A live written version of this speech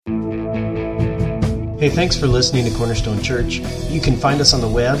Hey, thanks for listening to Cornerstone Church. You can find us on the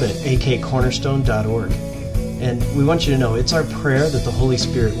web at akcornerstone.org. And we want you to know it's our prayer that the Holy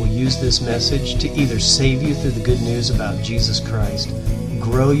Spirit will use this message to either save you through the good news about Jesus Christ,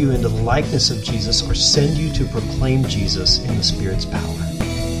 grow you into the likeness of Jesus, or send you to proclaim Jesus in the Spirit's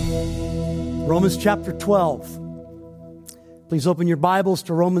power. Romans chapter 12. Please open your Bibles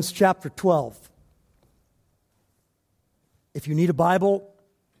to Romans chapter 12. If you need a Bible,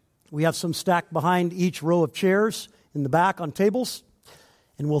 we have some stacked behind each row of chairs in the back on tables.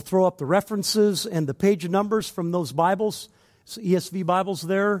 And we'll throw up the references and the page numbers from those Bibles, ESV Bibles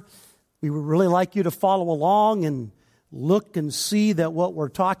there. We would really like you to follow along and look and see that what we're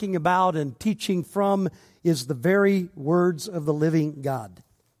talking about and teaching from is the very words of the living God.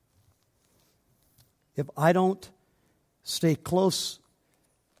 If I don't stay close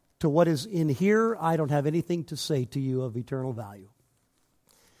to what is in here, I don't have anything to say to you of eternal value.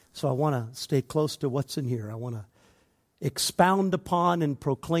 So I want to stay close to what's in here. I want to expound upon and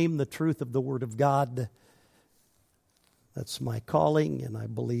proclaim the truth of the Word of God. That's my calling, and I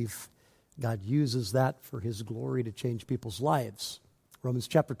believe God uses that for His glory to change people's lives. Romans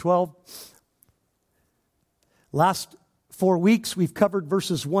chapter 12. Last 4 weeks, we've covered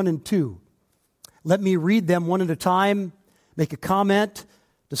verses 1 and 2. Let me read them one at a time, make a comment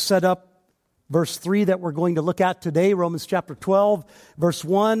to set up verse 3 that we're going to look at today, Romans chapter 12, verse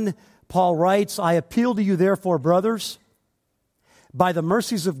 1, Paul writes, I appeal to you therefore, brothers, by the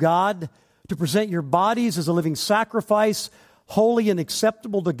mercies of God, to present your bodies as a living sacrifice, holy and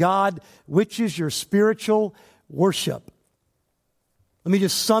acceptable to God, which is your spiritual worship. Let me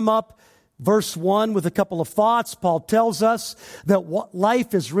just sum up verse 1 with a couple of thoughts. Paul tells us that what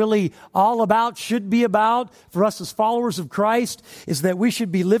life is really all about, should be about, for us as followers of Christ, is that we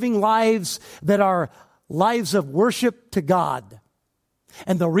should be living lives that are lives of worship to God.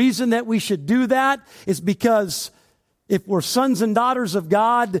 And the reason that we should do that is because if we're sons and daughters of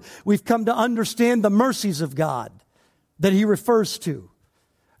God, we've come to understand the mercies of God that He refers to.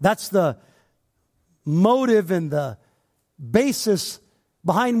 That's the motive and the basis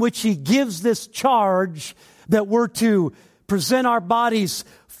behind which He gives this charge that we're to present our bodies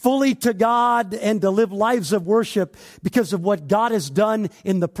fully to God and to live lives of worship because of what God has done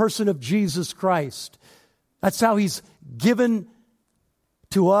in the person of Jesus Christ. That's how He's given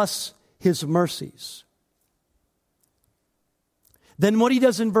to us His mercies. Then what He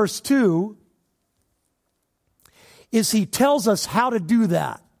does in verse 2 is He tells us how to do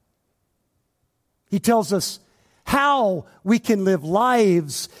that. He tells us how we can live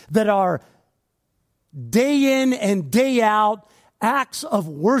lives that are day in and day out acts of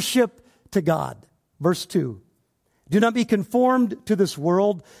worship to God. Verse 2, do not be conformed to this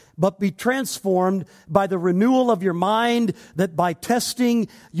world, but be transformed by the renewal of your mind, that by testing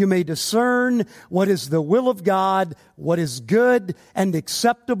you may discern what is the will of God, what is good and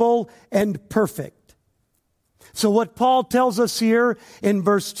acceptable and perfect. So what Paul tells us here in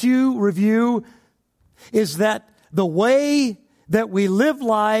verse 2 review is that the way that we live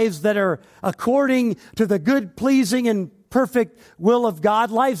lives that are according to the good, pleasing, and perfect will of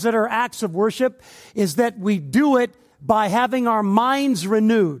God, lives that are acts of worship, is that we do it by having our minds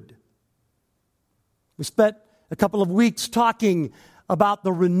renewed. We spent a couple of weeks talking about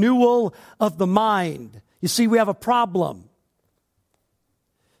the renewal of the mind. You see, we have a problem.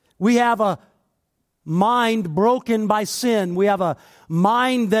 We have a mind broken by sin. We have a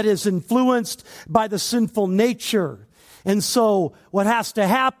mind that is influenced by the sinful nature. And so what has to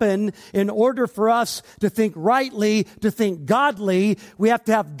happen in order for us to think rightly, to think godly, we have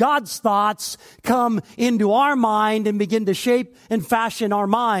to have God's thoughts come into our mind and begin to shape and fashion our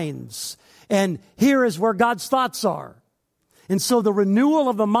minds. And here is where God's thoughts are. And so the renewal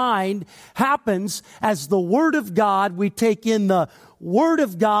of the mind happens as the Word of God, we take in the Word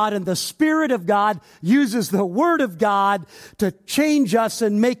of God, and the Spirit of God uses the Word of God to change us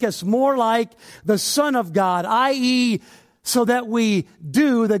and make us more like the Son of God, i.e., so that we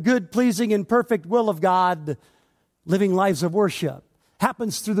do the good, pleasing, and perfect will of God, living lives of worship.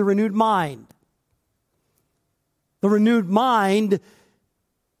 Happens through the renewed mind. The renewed mind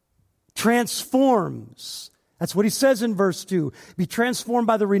transforms. That's what he says in verse 2. Be transformed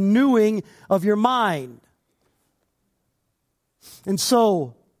by the renewing of your mind. And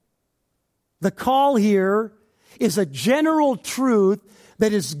so, the call here is a general truth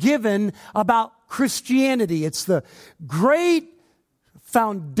that is given about Christianity. It's the great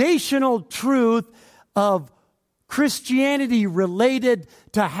foundational truth of Christianity related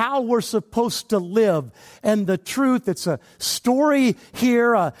to how we're supposed to live. And the truth, it's a story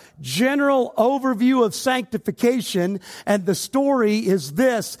here, a general overview of sanctification. And the story is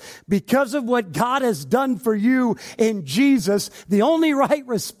this: because of what God has done for you in Jesus, the only right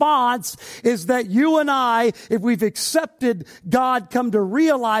response is that you and I, if we've accepted God, come to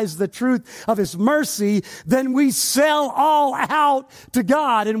realize the truth of His mercy, then we sell all out to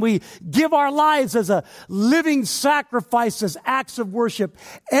God and we give our lives as a living sacrifice, as acts of worship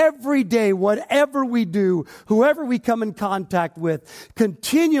every day, whatever we do, whoever we come in contact with,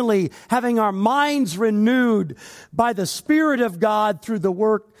 continually having our minds renewed by the Spirit of God through the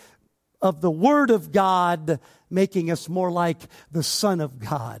work of the Word of God, making us more like the Son of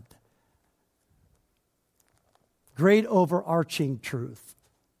God. Great overarching truth.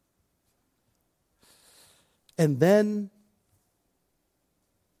 And then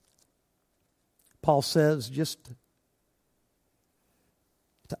Paul says, just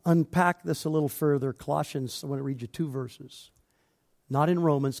to unpack this a little further, Colossians, I want to read you 2 verses. Not in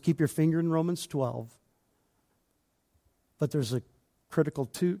Romans. Keep your finger in Romans 12. But there's a critical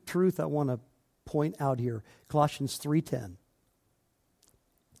truth I want to point out here. Colossians 3:10.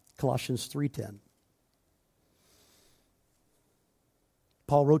 Colossians 3:10.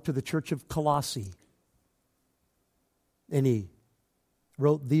 Paul wrote to the church of Colossae, and he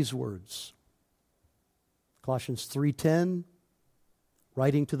wrote these words. Colossians 3:10,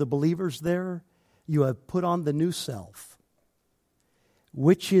 writing to the believers there, you have put on the new self,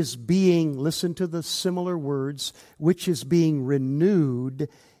 which is being, listen to the similar words, which is being renewed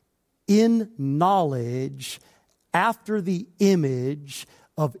in knowledge after the image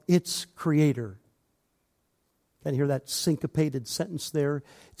of its creator. Can you hear that syncopated sentence there?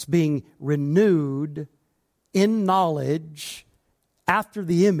 It's being renewed in knowledge after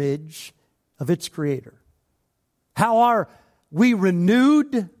the image of its creator. How are we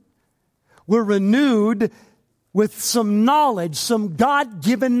renewed? We're renewed with some knowledge, some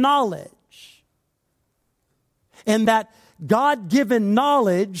God-given knowledge. And that God-given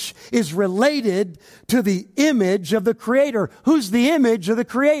knowledge is related to the image of the Creator. Who's the image of the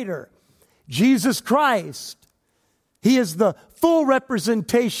Creator? Jesus Christ. He is the full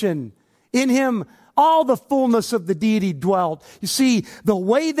representation. In Him, all the fullness of the deity dwelt. You see, the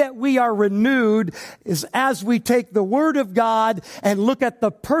way that we are renewed is as we take the Word of God and look at the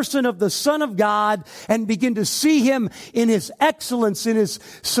person of the Son of God and begin to see Him in His excellence, in His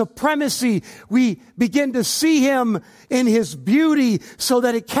supremacy. We begin to see Him in His beauty so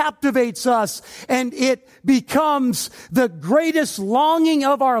that it captivates us and it becomes the greatest longing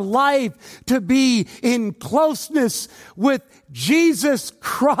of our life to be in closeness with Jesus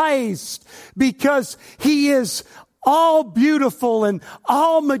Christ, because He is all beautiful and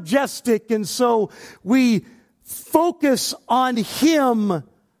all majestic. And so we focus on Him,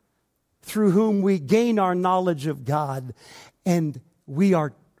 through whom we gain our knowledge of God, and we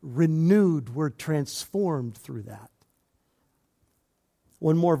are renewed, we're transformed through that.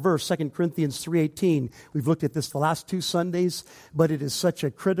 One more verse, 2 Corinthians 3:18. We've looked at this the last 2 Sundays, but it is such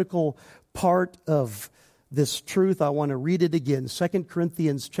a critical part of this truth. I want to read it again. 2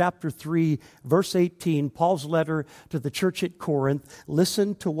 Corinthians chapter 3, verse 18, Paul's letter to the church at Corinth.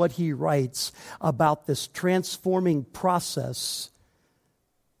 Listen to what he writes about this transforming process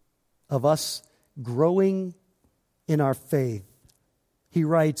of us growing in our faith. He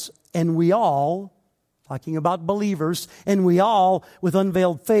writes, and we all, talking about believers, and we all, with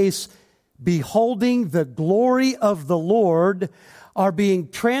unveiled face, beholding the glory of the Lord, are being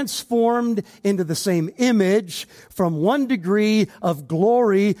transformed into the same image from one degree of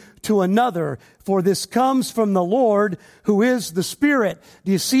glory to another. For this comes from the Lord, who is the Spirit.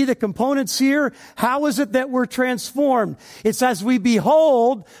 Do you see the components here? How is it that we're transformed? It's as we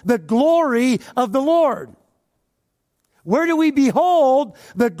behold the glory of the Lord. Where do we behold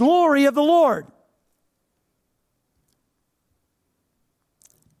the glory of the Lord?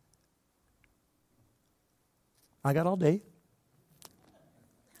 I got all day.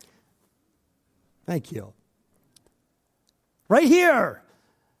 Thank you. Right here.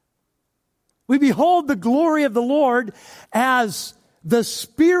 We behold the glory of the Lord as the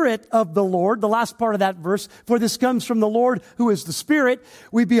Spirit of the Lord. The last part of that verse, for this comes from the Lord who is the Spirit.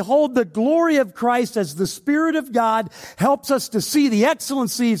 We behold the glory of Christ as the Spirit of God helps us to see the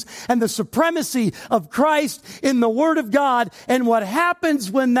excellencies and the supremacy of Christ in the Word of God. And what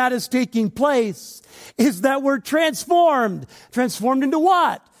happens when that is taking place is that we're transformed. Transformed into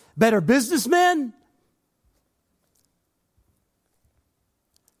what? Better businessmen?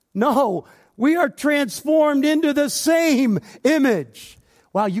 No, we are transformed into the same image.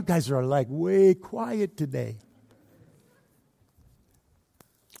 Wow, you guys are like way quiet today.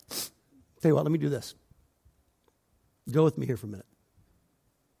 Tell you what, let me do this. Go with me here for a minute.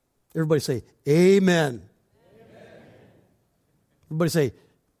 Everybody say, amen. Amen. Everybody say,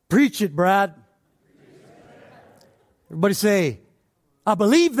 preach it, Brad. Everybody say, I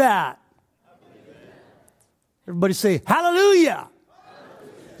believe that. Everybody say, hallelujah.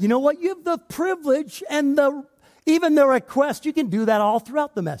 You know what? You have the privilege and even the request. You can do that all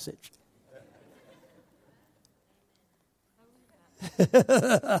throughout the message.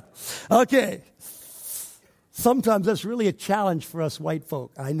 Okay. Sometimes that's really a challenge for us white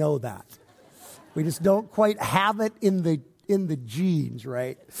folk. I know that. We just don't quite have it in the genes,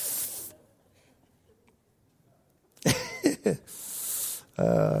 right?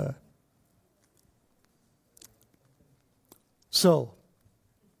 So,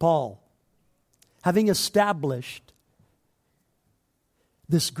 Paul, having established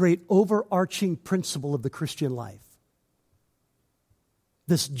this great overarching principle of the Christian life,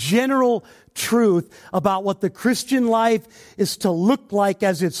 this general truth about what the Christian life is to look like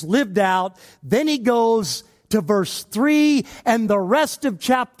as it's lived out, then he goes to verse 3 and the rest of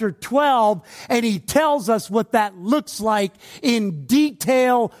chapter 12, and he tells us what that looks like in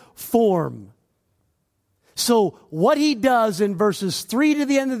detail form. So what he does in verses 3 to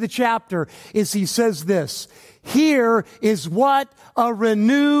the end of the chapter is he says this: here is what a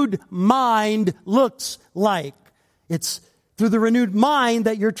renewed mind looks like. It's through the renewed mind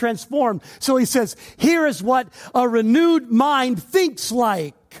that you're transformed. So he says, here is what a renewed mind thinks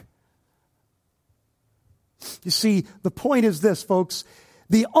like. You see, the point is this, folks.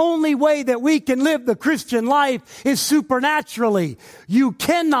 The only way that we can live the Christian life is supernaturally. You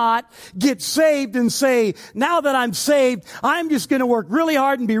cannot get saved and say, now that I'm saved, I'm just going to work really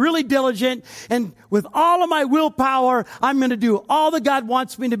hard and be really diligent. And with all of my willpower, I'm going to do all that God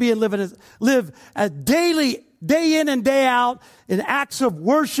wants me to be and live a daily, day in and day out, in acts of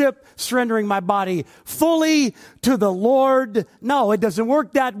worship, surrendering my body fully to the Lord. No, it doesn't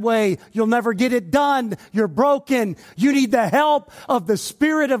work that way. You'll never get it done. You're broken. You need the help of the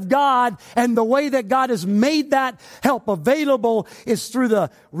Spirit of God. And the way that God has made that help available is through the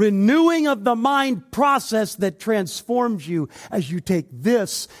renewing of the mind process that transforms you as you take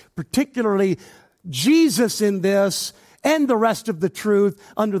this, particularly Jesus in this, and the rest of the truth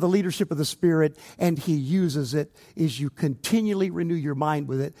under the leadership of the Spirit, and He uses it as you continually renew your mind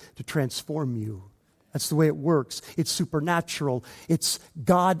with it to transform you. That's the way it works. It's supernatural. It's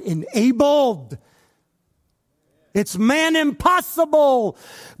God-enabled. It's man impossible,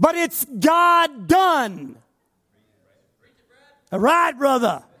 but it's God done. All right,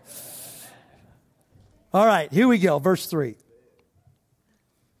 brother. All right, here we go. Verse 3.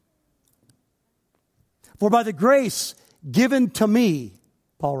 For by the grace given to me,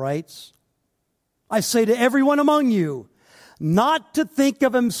 Paul writes, I say to everyone among you, not to think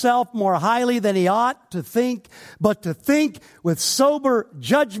of himself more highly than he ought to think, but to think with sober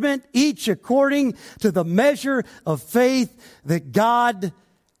judgment, each according to the measure of faith that God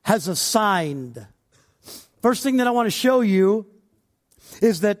has assigned. First thing that I want to show you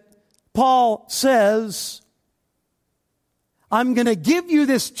is that Paul says, I'm going to give you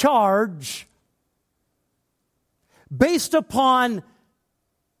this charge based upon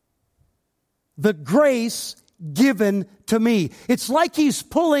the grace given to me. It's like he's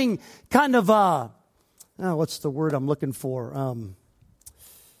pulling kind of what's the word I'm looking for?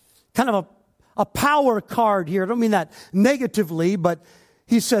 Kind of a power card here. I don't mean that negatively, but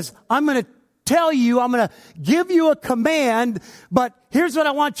he says, I'm going to tell you, I'm going to give you a command, but here's what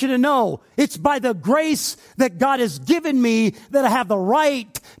I want you to know. It's by the grace that God has given me that I have the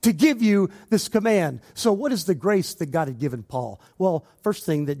right to give you this command. So what is the grace that God had given Paul? Well, first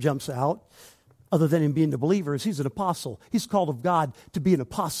thing that jumps out, other than him being a believer, is he's an apostle. He's called of God to be an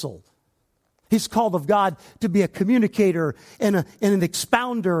apostle. He's called of God to be a communicator and an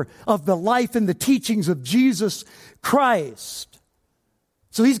expounder of the life and the teachings of Jesus Christ.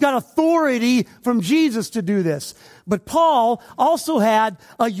 So he's got authority from Jesus to do this. But Paul also had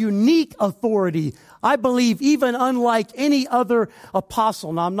a unique authority, I believe, even unlike any other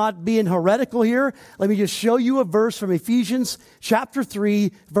apostle. Now, I'm not being heretical here. Let me just show you a verse from Ephesians chapter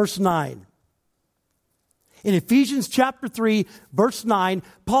 3, verse 9. In Ephesians chapter 3, verse 9,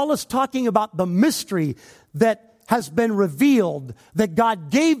 Paul is talking about the mystery that has been revealed, that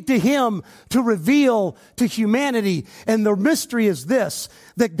God gave to him to reveal to humanity. And the mystery is this,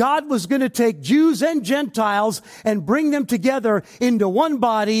 that God was going to take Jews and Gentiles and bring them together into one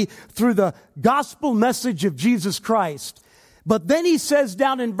body through the gospel message of Jesus Christ. But then he says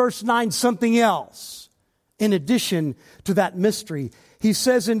down in verse 9 something else. In addition to that mystery, he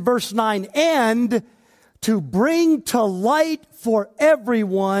says in verse 9, and to bring to light for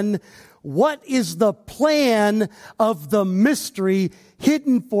everyone what is the plan of the mystery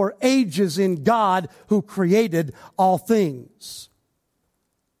hidden for ages in God who created all things.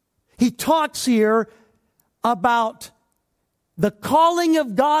 He talks here about the calling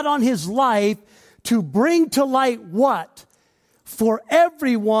of God on his life to bring to light what? For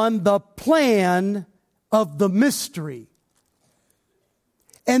everyone, the plan of the mystery.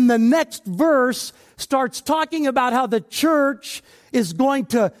 And the next verse starts talking about how the church is going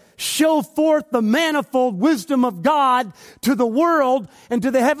to show forth the manifold wisdom of God to the world and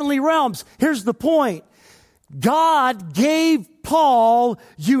to the heavenly realms. Here's the point. God gave Paul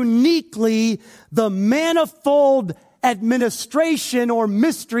uniquely the manifold administration or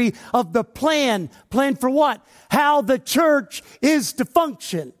mystery of the plan. Plan for what? How the church is to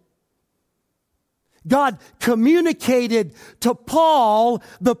function. God communicated to Paul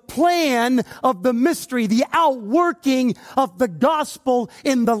the plan of the mystery, the outworking of the gospel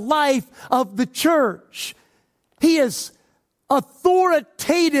in the life of the church. He is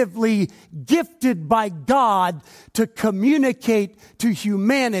authoritatively gifted by God to communicate to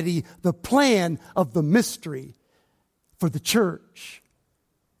humanity the plan of the mystery for the church.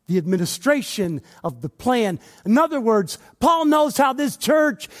 The administration of the plan. In other words, Paul knows how this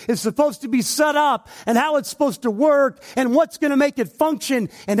church is supposed to be set up and how it's supposed to work and what's going to make it function.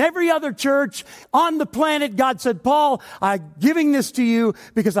 And every other church on the planet, God said, Paul, I'm giving this to you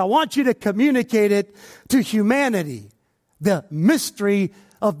because I want you to communicate it to humanity. The mystery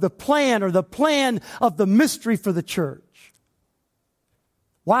of the plan, or the plan of the mystery for the church.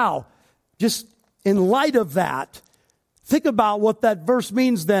 Wow. Just in light of that, think about what that verse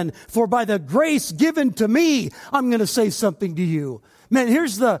means then. For by the grace given to me, I'm going to say something to you. Man,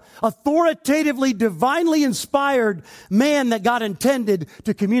 here's the authoritatively, divinely inspired man that God intended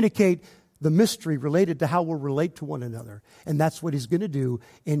to communicate the mystery related to how we'll relate to one another. And that's what he's going to do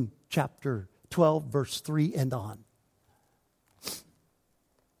in chapter 12, verse 3 and on.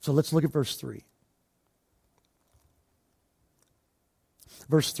 So let's look at verse 3.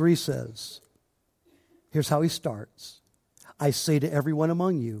 Verse 3 says, here's how he starts. I say to everyone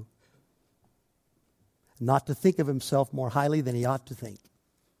among you, not to think of himself more highly than he ought to think.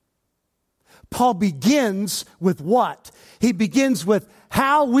 Paul begins with what? He begins with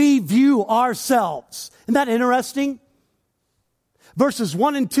how we view ourselves. Isn't that interesting? Verses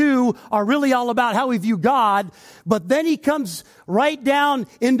 1 and 2 are really all about how we view God, but then he comes right down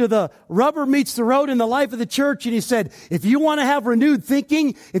into the rubber meets the road in the life of the church, and he said, if you want to have renewed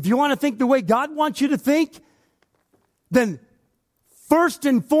thinking, if you want to think the way God wants you to think, then first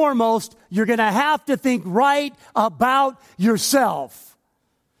and foremost, you're going to have to think right about yourself.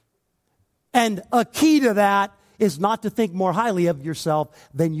 And a key to that is not to think more highly of yourself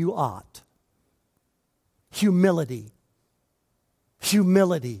than you ought. Humility.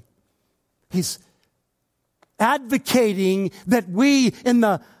 Humility. He's advocating that we in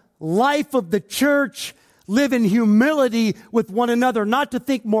the life of the church live in humility with one another, not to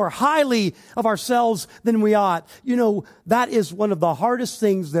think more highly of ourselves than we ought. You know, that is one of the hardest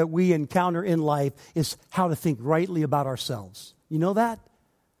things that we encounter in life, is how to think rightly about ourselves. You know that?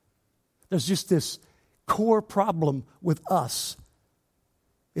 There's just this core problem with us.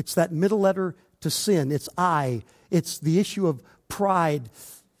 It's that middle letter to sin. It's I. It's the issue of pride.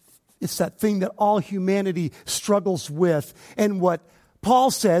 It's that thing that all humanity struggles with. And what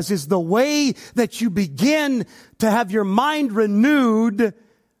Paul says is the way that you begin to have your mind renewed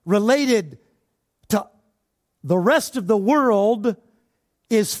related to the rest of the world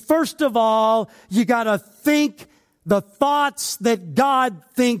is, first of all, you got to think the thoughts that God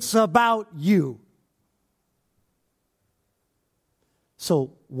thinks about you.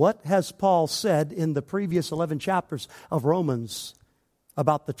 So what has Paul said in the previous 11 chapters of Romans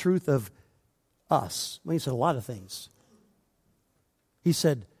about the truth of us? Well, he said a lot of things. He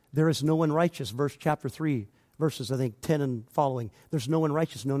said, there is no one righteous, chapter 3, verses, I think, 10 and following. There's no one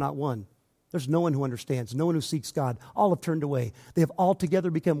righteous, no, not one. There's no one who understands, no one who seeks God. All have turned away. They have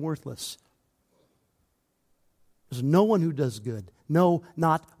altogether become worthless. There's no one who does good. No,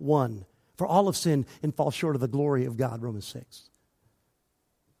 not one. For all have sinned and fall short of the glory of God, Romans 6.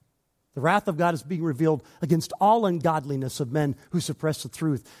 The wrath of God is being revealed against all ungodliness of men who suppress the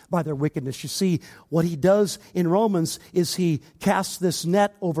truth by their wickedness. You see, what he does in Romans is he casts this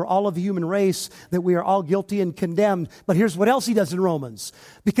net over all of the human race that we are all guilty and condemned. But here's what else he does in Romans.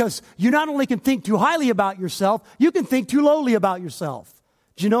 Because you not only can think too highly about yourself, you can think too lowly about yourself.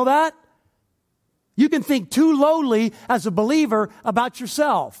 Did you know that? You can think too lowly as a believer about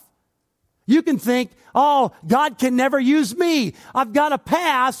yourself. You can think, oh, God can never use me. I've got a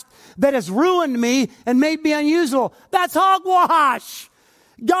past that has ruined me and made me unusable. That's hogwash.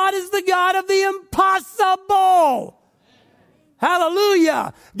 God is the God of the impossible.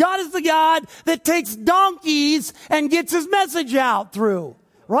 Hallelujah. God is the God that takes donkeys and gets his message out through.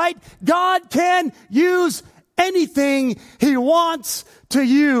 Right? God can use anything he wants to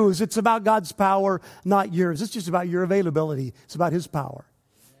use. It's about God's power, not yours. It's just about your availability. It's about his power.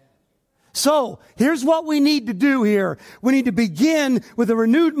 So, here's what we need to do here. We need to begin with a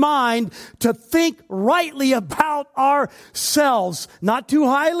renewed mind to think rightly about ourselves. Not too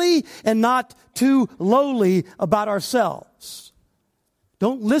highly and not too lowly about ourselves.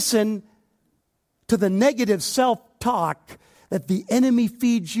 Don't listen to the negative self-talk that the enemy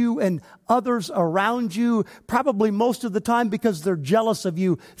feeds you and others around you, probably most of the time because they're jealous of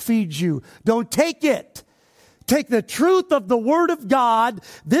you, feeds you. Don't take it. Take the truth of the Word of God.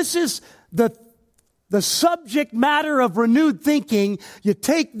 This is the subject matter of renewed thinking. You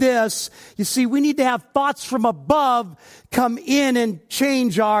take this. You see, we need to have thoughts from above come in and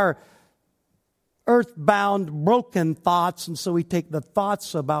change our earthbound, broken thoughts. And so we take the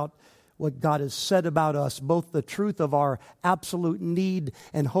thoughts about what God has said about us, both the truth of our absolute need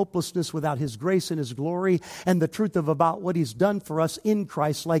and hopelessness without his grace and his glory, and the truth of about what he's done for us in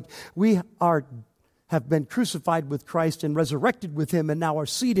Christ. Like we have been crucified with Christ and resurrected with him and now are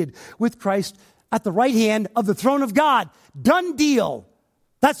seated with Christ at the right hand of the throne of God. Done deal.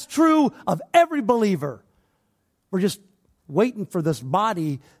 That's true of every believer. We're just waiting for this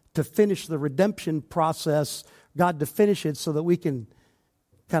body to finish the redemption process, God to finish it so that we can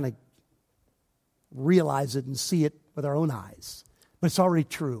kind of realize it and see it with our own eyes. But it's already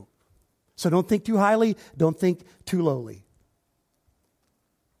true. So don't think too highly. Don't think too lowly.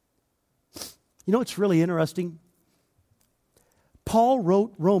 You know what's really interesting? Paul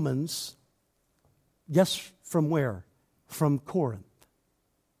wrote Romans, guess from where? From Corinth,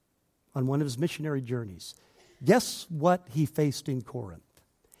 on one of his missionary journeys. Guess what he faced in Corinth?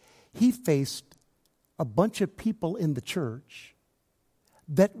 He faced a bunch of people in the church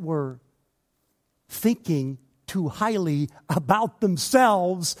that were thinking too highly about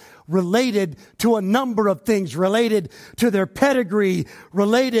themselves related to a number of things, related to their pedigree,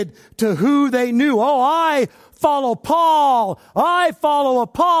 related to who they knew. Oh, I follow Paul. I follow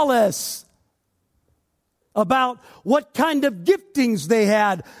Apollos. About what kind of giftings they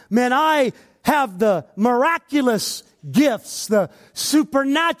had. Man, I have the miraculous gifts, the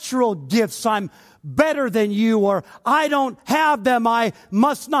supernatural gifts. I'm better than you, or I don't have them. I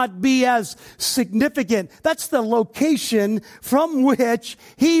must not be as significant. That's the location from which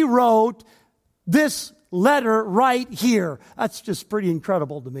he wrote this letter right here. That's just pretty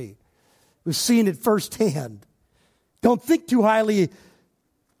incredible to me. We've seen it firsthand. Don't think too highly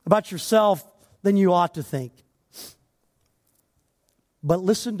about yourself than you ought to think. But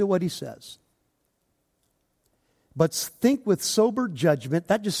listen to what he says. But think with sober judgment.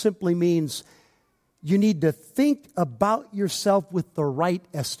 That just simply means you need to think about yourself with the right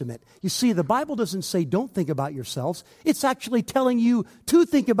estimate. You see, the Bible doesn't say don't think about yourselves. It's actually telling you to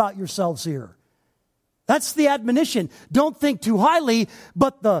think about yourselves here. That's the admonition. Don't think too highly,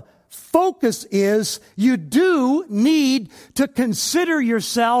 but the focus is you do need to consider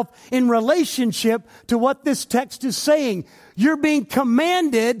yourself in relationship to what this text is saying. You're being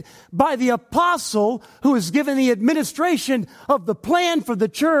commanded by the apostle who is given the administration of the plan for the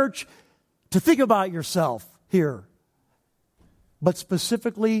church to think about yourself here. But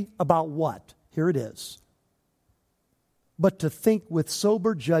specifically about what? Here it is. But to think with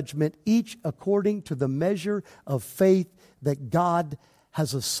sober judgment, each according to the measure of faith that God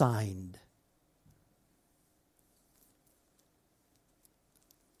has assigned.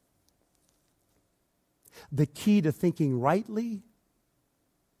 The key to thinking rightly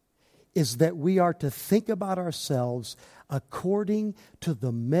is that we are to think about ourselves according to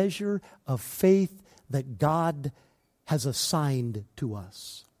the measure of faith that God has assigned to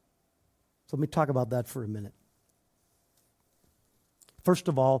us. So let me talk about that for a minute. First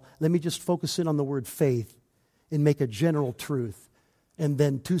of all, let me just focus in on the word faith and make a general truth, and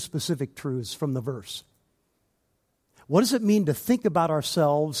then two specific truths from the verse. What does it mean to think about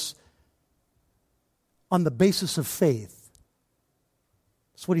ourselves on the basis of faith?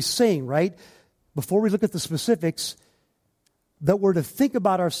 That's what he's saying, right? Before we look at the specifics, that we're to think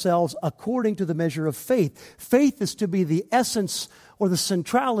about ourselves according to the measure of faith. Faith is to be the essence or the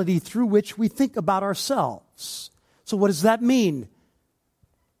centrality through which we think about ourselves. So what does that mean?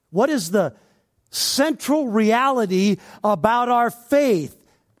 What is the central reality about our faith?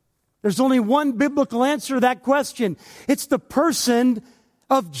 There's only one biblical answer to that question. It's the person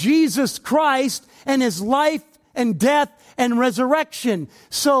of Jesus Christ and his life and death and resurrection.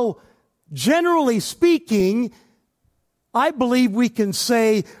 So, generally speaking, I believe we can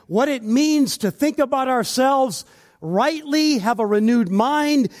say what it means to think about ourselves rightly, have a renewed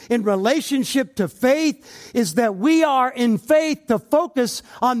mind in relationship to faith, is that we are in faith to focus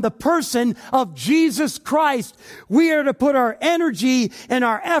on the person of Jesus Christ. We are to put our energy and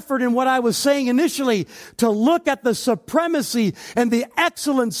our effort in what I was saying initially, to look at the supremacy and the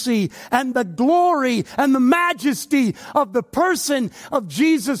excellency and the glory and the majesty of the person of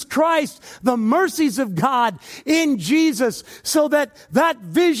Jesus Christ, the mercies of God in Jesus, so that that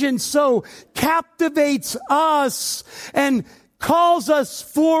vision so captivates us and calls us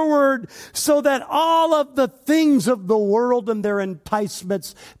forward, so that all of the things of the world and their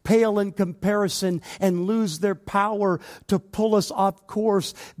enticements pale in comparison and lose their power to pull us off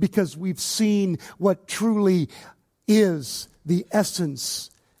course, because we've seen what truly is the essence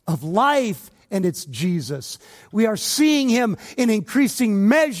of life, and it's Jesus. We are seeing Him in increasing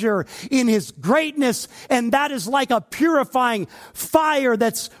measure in His greatness, and that is like a purifying fire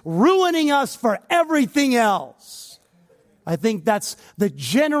that's ruining us for everything else. I think that's the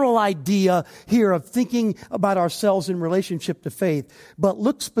general idea here of thinking about ourselves in relationship to faith. But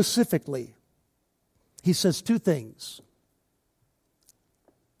look specifically. He says two things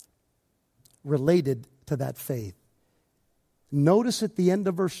related to that faith. Notice at the end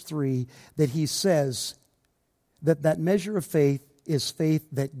of verse 3 that he says that that measure of faith is faith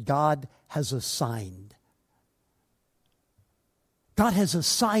that God has assigned. God has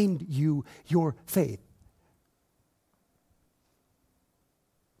assigned you your faith.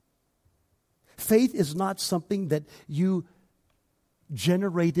 Faith is not something that you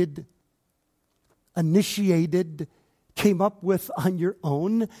generated, initiated, came up with on your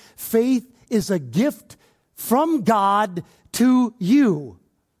own. Faith is a gift from God to you.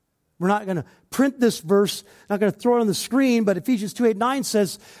 We're not going to print this verse, not going to throw it on the screen, but Ephesians 2:8-9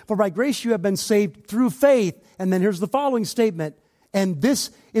 says, "For by grace you have been saved through faith." And then here's the following statement, "And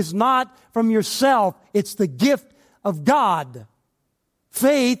this is not from yourself, it's the gift of God."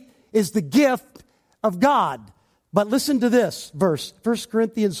 Faith is the gift of God. But listen to this verse, 1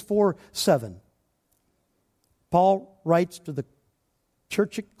 Corinthians 4:7. Paul writes to the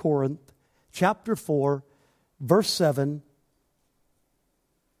church at Corinth, chapter 4, verse 7.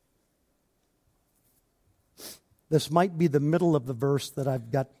 This might be the middle of the verse that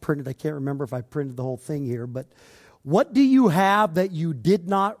I've got printed. I can't remember if I printed the whole thing here. But what do you have that you did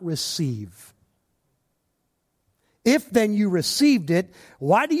not receive? If then you received it,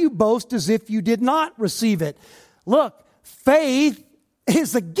 why do you boast as if you did not receive it? Look, faith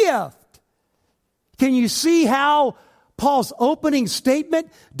is a gift. Can you see how Paul's opening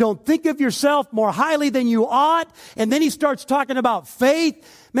statement, don't think of yourself more highly than you ought, and then he starts talking about faith.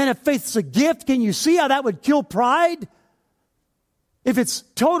 Man, if faith's a gift, can you see how that would kill pride? If it's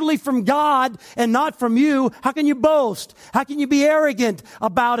totally from God and not from you, how can you boast? How can you be arrogant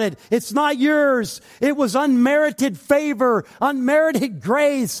about it? It's not yours. It was unmerited favor, unmerited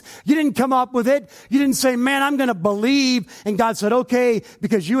grace. You didn't come up with it. You didn't say, man, I'm going to believe. And God said, okay,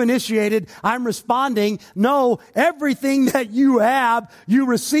 because you initiated, I'm responding. No, everything that you have, you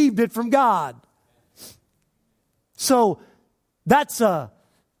received it from God. So that's a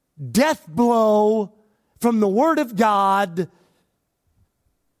death blow from the Word of God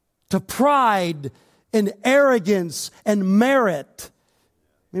to pride and arrogance and merit.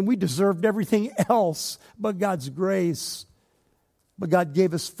 I mean, we deserved everything else but God's grace. But God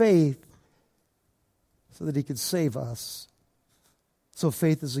gave us faith so that He could save us. So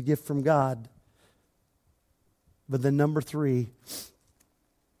faith is a gift from God. But then number 3,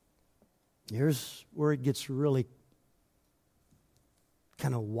 here's where it gets really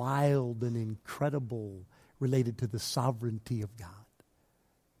kind of wild and incredible, related to the sovereignty of God.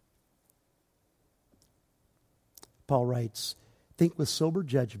 Paul writes, think with sober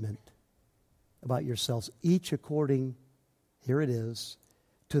judgment about yourselves, each according, here it is,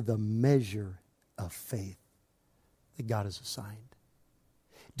 to the measure of faith that God has assigned.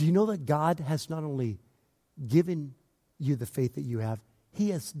 Do you know that God has not only given you the faith that you have, He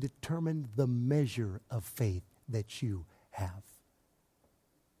has determined the measure of faith that you have.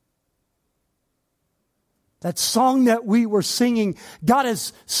 That song that we were singing, God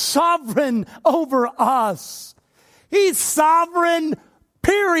is sovereign over us. He's sovereign,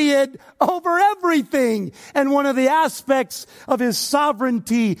 period, over everything. And one of the aspects of His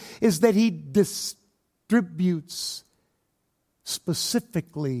sovereignty is that He distributes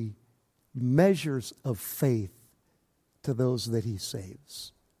specifically measures of faith to those that He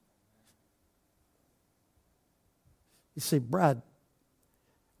saves. You say, Brad,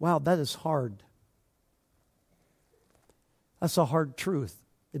 wow, that is hard. That's a hard truth.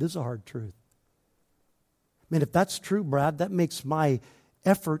 It is a hard truth. Man, if that's true, Brad, that makes my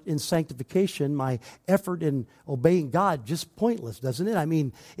effort in sanctification, my effort in obeying God, just pointless, doesn't it? I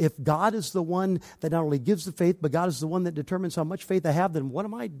mean, if God is the one that not only gives the faith, but God is the one that determines how much faith I have, then what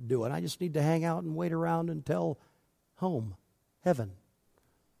am I doing? I just need to hang out and wait around until home, heaven.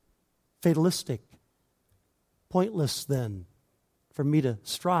 Fatalistic. Pointless, then, for me to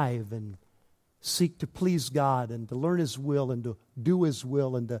strive and seek to please God and to learn His will and to do His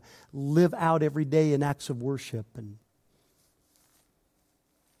will and to live out every day in acts of worship. And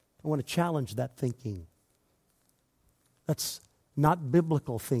I want to challenge that thinking. That's not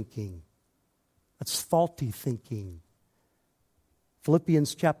biblical thinking. That's faulty thinking.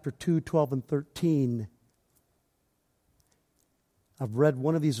 Philippians chapter 2, 12 and 13. I've read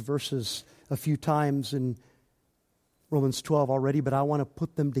one of these verses a few times in Romans 12 already, but I want to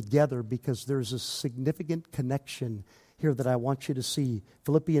put them together because there's a significant connection here that I want you to see.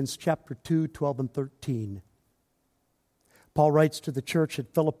 Philippians chapter 2, 12 and 13. Paul writes to the church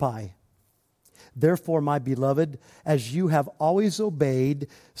at Philippi, "Therefore, my beloved, as you have always obeyed,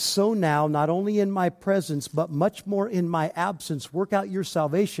 so now, not only in my presence, but much more in my absence, work out your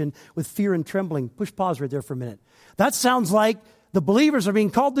salvation with fear and trembling." Push pause right there for a minute. That sounds like the believers are being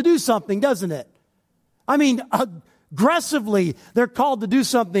called to do something, doesn't it? I mean, aggressively, they're called to do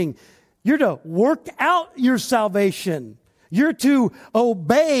something. You're to work out your salvation. You're to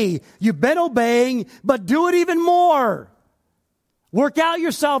obey. You've been obeying, but do it even more. Work out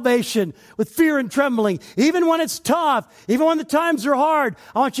your salvation with fear and trembling. Even when it's tough, even when the times are hard,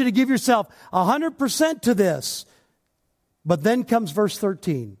 I want you to give yourself 100% to this. But then comes verse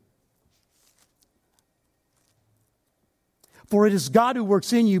 13. "For it is God who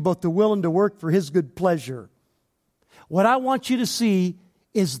works in you both to will and to work for His good pleasure." What I want you to see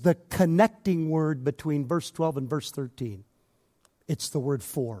is the connecting word between verse 12 and verse 13. It's the word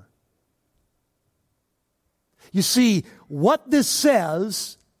 "for." You see, what this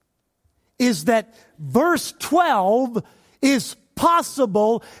says is that verse 12 is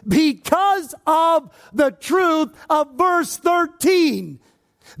possible because of the truth of verse 13.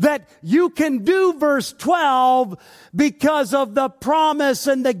 That you can do verse 12 because of the promise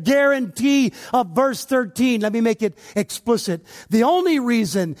and the guarantee of verse 13. Let me make it explicit. The only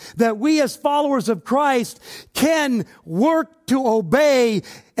reason that we as followers of Christ can work to obey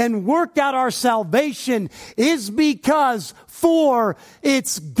and work out our salvation is because for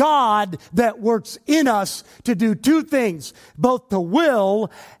it's God that works in us to do two things, both to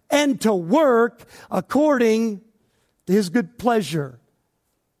will and to work according to His good pleasure.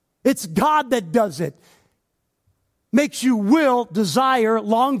 It's God that does it. Makes you will, desire,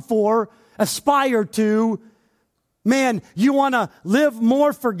 long for, aspire to. Man, you want to live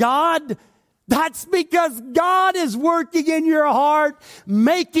more for God? That's because God is working in your heart,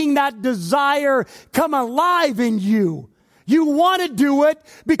 making that desire come alive in you. You want to do it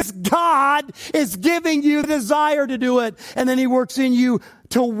because God is giving you the desire to do it. And then He works in you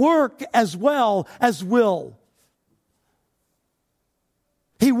to work as well as will.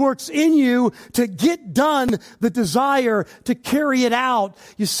 He works in you to get done the desire to carry it out.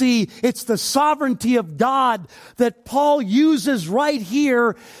 You see, it's the sovereignty of God that Paul uses right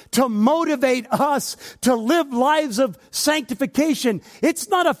here to motivate us to live lives of sanctification. It's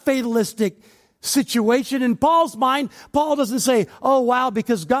not a fatalistic situation. In Paul's mind, Paul doesn't say, "Oh, wow,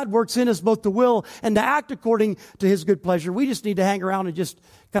 because God works in us both to will and to act according to His good pleasure. We just need to hang around and just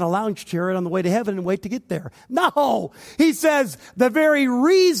kind of lounge chair it on the way to heaven and wait to get there." No, he says the very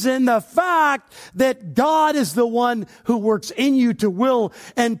reason, the fact that God is the one who works in you to will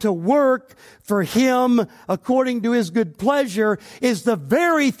and to work for Him according to His good pleasure is the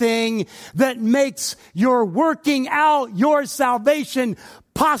very thing that makes your working out your salvation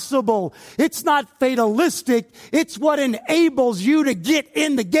possible. It's not fatalistic. It's what enables you to get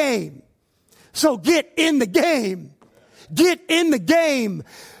in the game. So get in the game. Get in the game.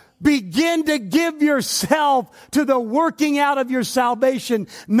 Begin to give yourself to the working out of your salvation,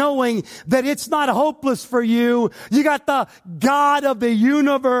 knowing that it's not hopeless for you. You got the God of the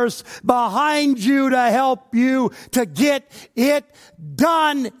universe behind you to help you to get it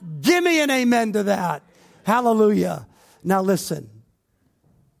done. Give me an amen to that. Hallelujah. Now listen.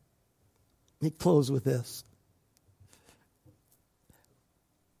 Let me close with this.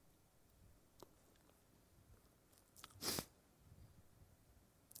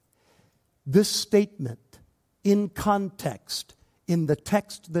 This statement, in context, in the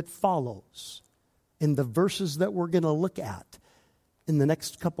text that follows, in the verses that we're going to look at in the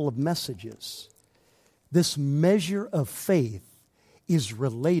next couple of messages, this measure of faith is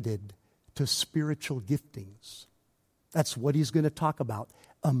related to spiritual giftings. That's what he's going to talk about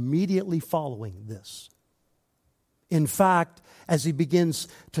immediately following this. In fact, as he begins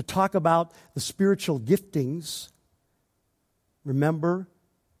to talk about the spiritual giftings, remember,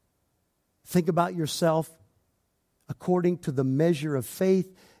 think about yourself according to the measure of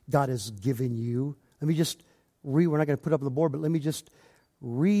faith God has given you. Let me just read, we're not going to put it up on the board, but let me just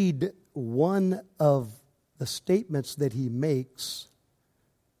read one of the statements that he makes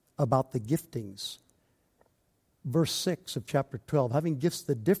about the giftings. Verse 6 of chapter 12, having gifts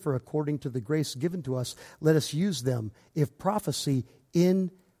that differ according to the grace given to us, let us use them, if prophecy,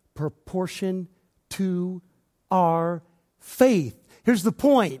 in proportion to our faith. Here's the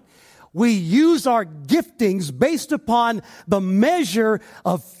point. We use our giftings based upon the measure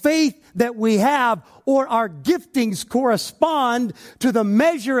of faith that we have, or our giftings correspond to the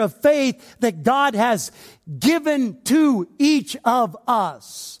measure of faith that God has given to each of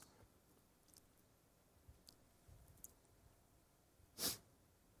us.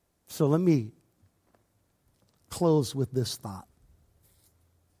 So let me close with this thought.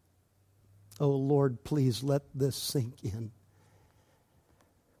 Oh Lord, please let this sink in.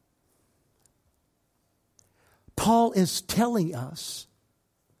 Paul is telling us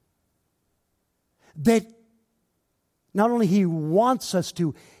that not only he wants us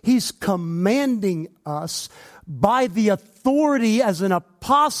to, he's commanding us by the authority as an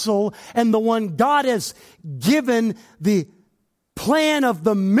apostle and the one God has given the plan of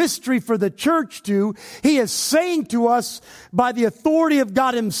the mystery for the church to. He is saying to us by the authority of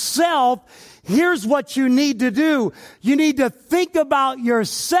God himself, here's what you need to do. You need to think about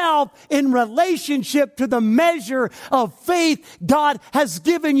yourself in relationship to the measure of faith God has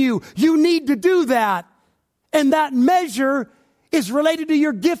given you. You need to do that. And that measure is related to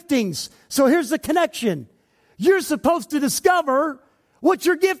your giftings. So here's the connection. You're supposed to discover what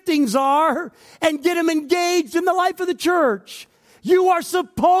your giftings are and get them engaged in the life of the church. You are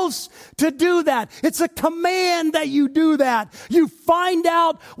supposed to do that. It's a command that you do that. You find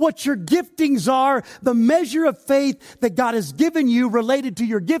out what your giftings are, the measure of faith that God has given you related to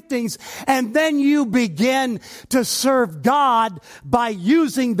your giftings, and then you begin to serve God by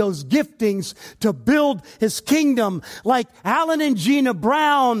using those giftings to build His kingdom. Like Alan and Gina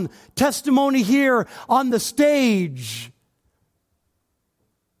Brown, testimony here on the stage.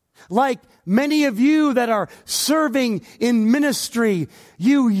 Like many of you that are serving in ministry,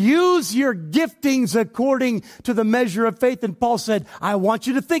 you use your giftings according to the measure of faith. And Paul said, I want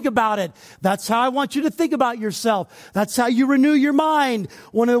you to think about it. That's how I want you to think about yourself. That's how you renew your mind.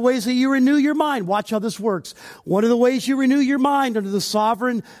 One of the ways that you renew your mind, watch how this works. One of the ways you renew your mind under the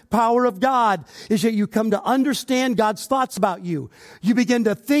sovereign power of God is that you come to understand God's thoughts about you. You begin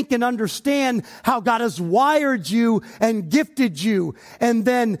to think and understand how God has wired you and gifted you. And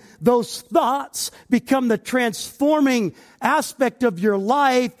then those thoughts become the transforming aspect of your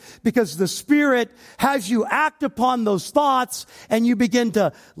life because the Spirit has you act upon those thoughts and you begin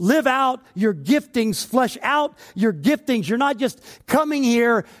to live out your giftings, flesh out your giftings. You're not just coming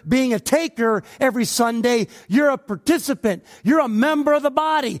here being a taker every Sunday. You're a participant. You're a member of the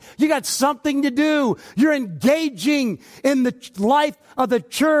body. You got something to do. You're engaging in the life of the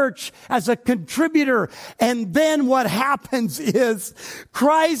church as a contributor. And then what happens is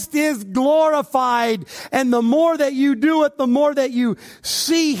Christ is glorified. And the more that you do it, the more that you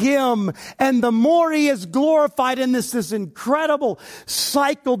see Him, and the more He is glorified in this incredible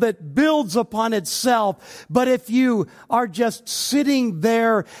cycle that builds upon itself. But if you are just sitting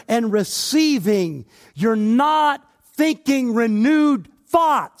there and receiving, you're not thinking renewed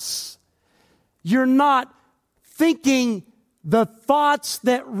thoughts. You're not thinking the thoughts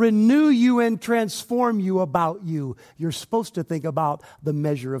that renew you and transform you about you. You're supposed to think about the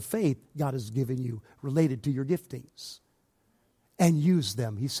measure of faith God has given you related to your giftings. And use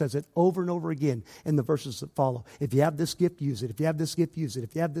them. He says it over and over again in the verses that follow. If you have this gift, use it. If you have this gift, use it.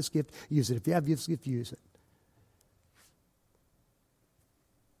 If you have this gift, use it. If you have this gift, use it.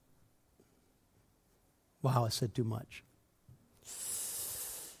 Wow, I said too much.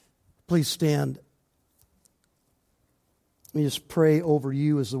 Please stand. Let me just pray over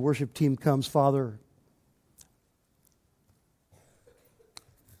you as the worship team comes. Father,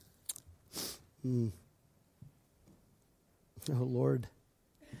 oh, Lord.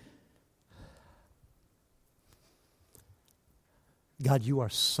 God, you are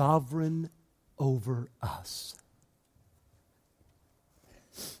sovereign over us.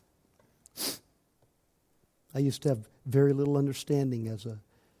 I used to have very little understanding as a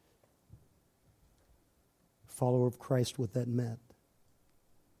follower of Christ what that meant.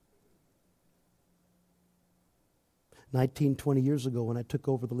 19, 20 years ago when I took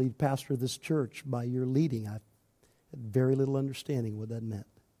over the lead pastor of this church by your leading, I had very little understanding what that meant.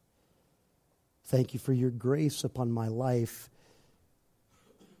 Thank you for your grace upon my life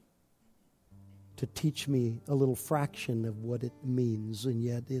to teach me a little fraction of what it means, and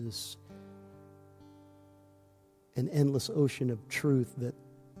yet it is an endless ocean of truth that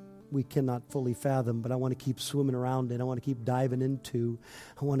we cannot fully fathom, but I want to keep swimming around in. I want to keep diving into.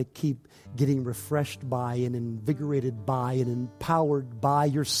 I want to keep getting refreshed by and invigorated by and empowered by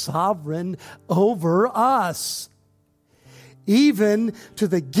your sovereign over us. Even to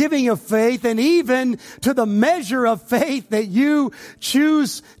the giving of faith and even to the measure of faith that you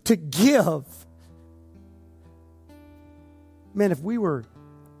choose to give. Man, if we were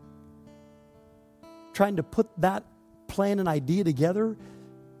trying to put that plan and idea together,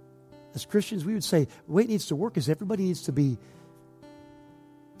 as Christians, we would say, the way it needs to work is everybody needs to be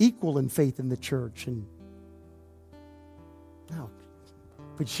equal in faith in the church. And no,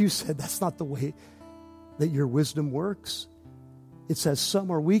 but you said that's not the way that your wisdom works. It says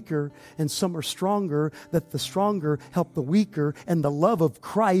some are weaker and some are stronger, that the stronger help the weaker, and the love of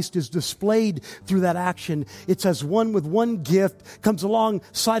Christ is displayed through that action. It says one with one gift comes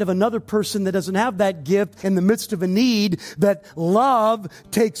alongside of another person that doesn't have that gift in the midst of a need, that love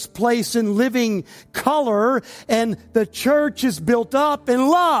takes place in living color, and the church is built up in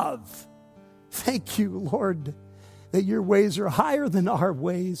love. Thank you, Lord, that your ways are higher than our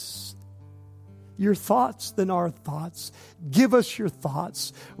ways. Your thoughts than our thoughts. Give us your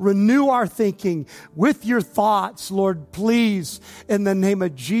thoughts. Renew our thinking with your thoughts, Lord, please. In the name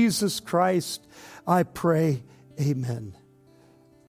of Jesus Christ, I pray, amen.